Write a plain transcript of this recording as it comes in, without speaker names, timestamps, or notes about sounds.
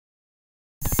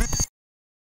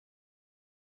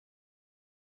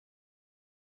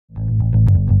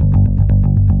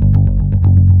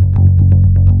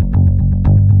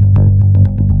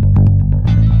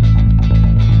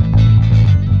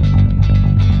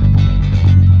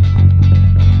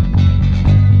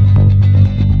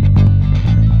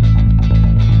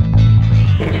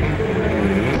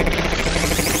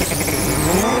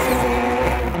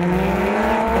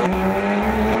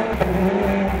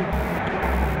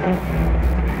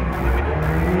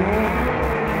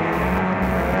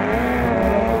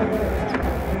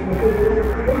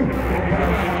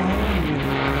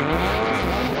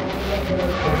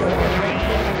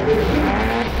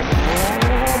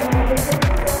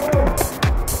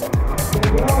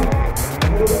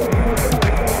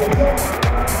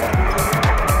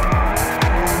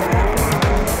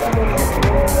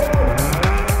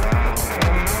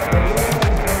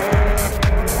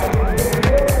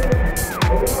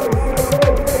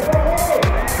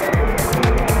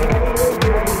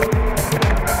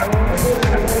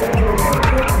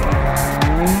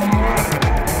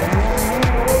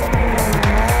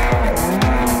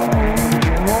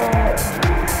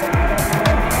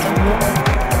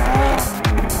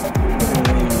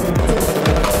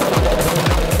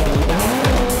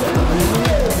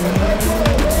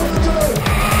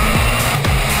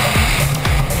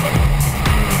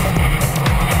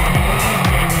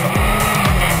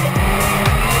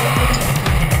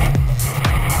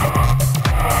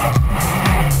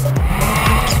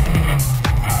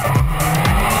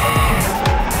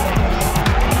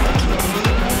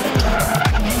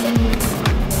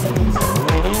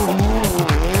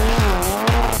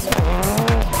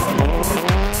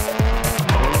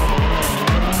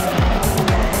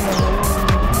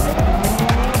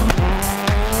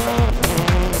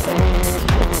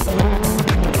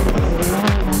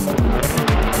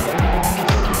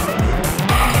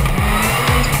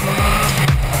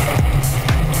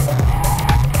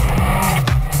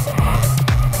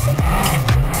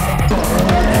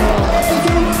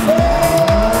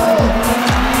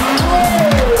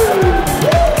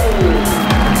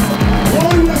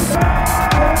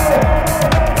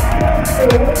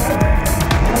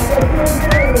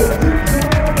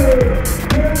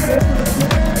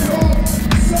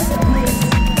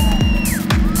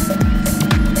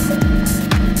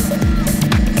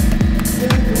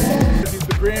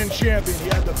Champion. He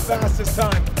had the fastest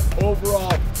time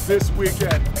overall this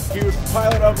weekend. He was the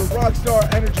pilot of the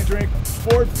Rockstar energy drink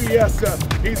Ford Fiesta.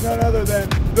 He's none other than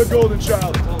the golden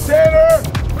child, Tanner.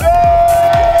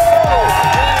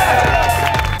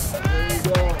 There you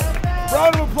go.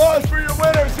 Round of applause for your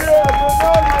winners here at the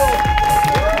inaugural.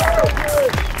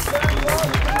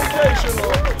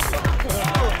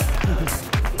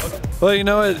 Well, you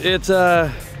know, it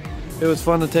was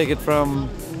fun to take it from,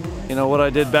 you know, what I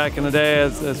did back in the day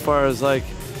as far as like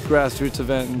grassroots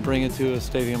event and bring it to a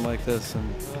stadium like this,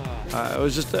 and it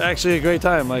was just actually a great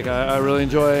time. Like I really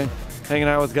enjoy hanging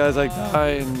out with guys like Ty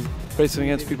and racing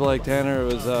against people like Tanner.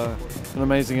 It was an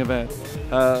amazing event.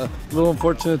 A little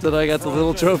unfortunate that I got the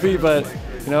little trophy, but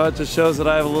you know, it just shows that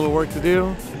I have a little work to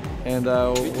do, and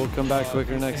we'll come back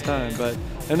quicker next time.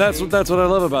 And that's what I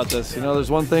love about this. You know,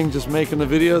 there's one thing just making the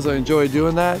videos. I enjoy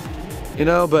doing that, you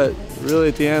know, but really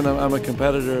at the end I'm a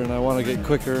competitor and I want to get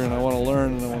quicker and I want to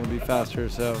learn and I want to be faster.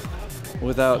 So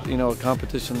without, you know, a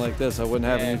competition like this, I wouldn't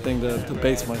have anything to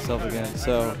base myself against.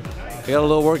 So I got a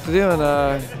little work to do, and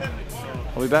I'll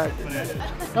be back.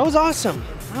 That was awesome.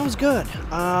 That was good.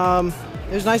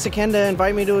 It was nice of Ken to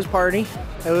invite me to his party.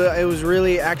 It was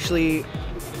really actually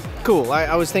cool.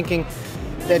 I was thinking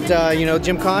that, you know,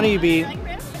 Gymkhana, you'd be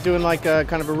doing like a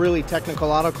kind of a really technical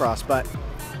autocross, but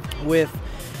with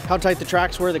how tight the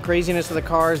tracks were, the craziness of the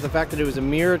cars, the fact that it was a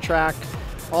mirror track,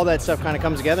 all that stuff kind of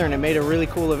comes together, and it made a really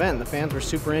cool event. The fans were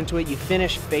super into it. You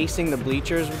finish facing the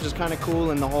bleachers, which is kind of cool,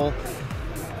 and the whole,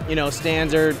 you know,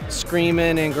 stands are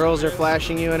screaming and girls are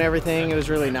flashing you and everything. It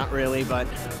was really not really, but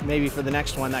maybe for the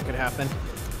next one that could happen.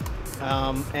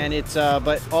 And it's,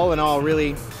 but all in all,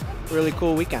 really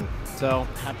cool weekend. So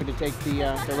happy to take the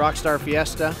Rockstar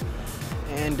Fiesta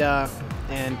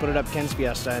and put it up Ken's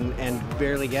Fiesta and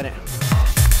barely get it.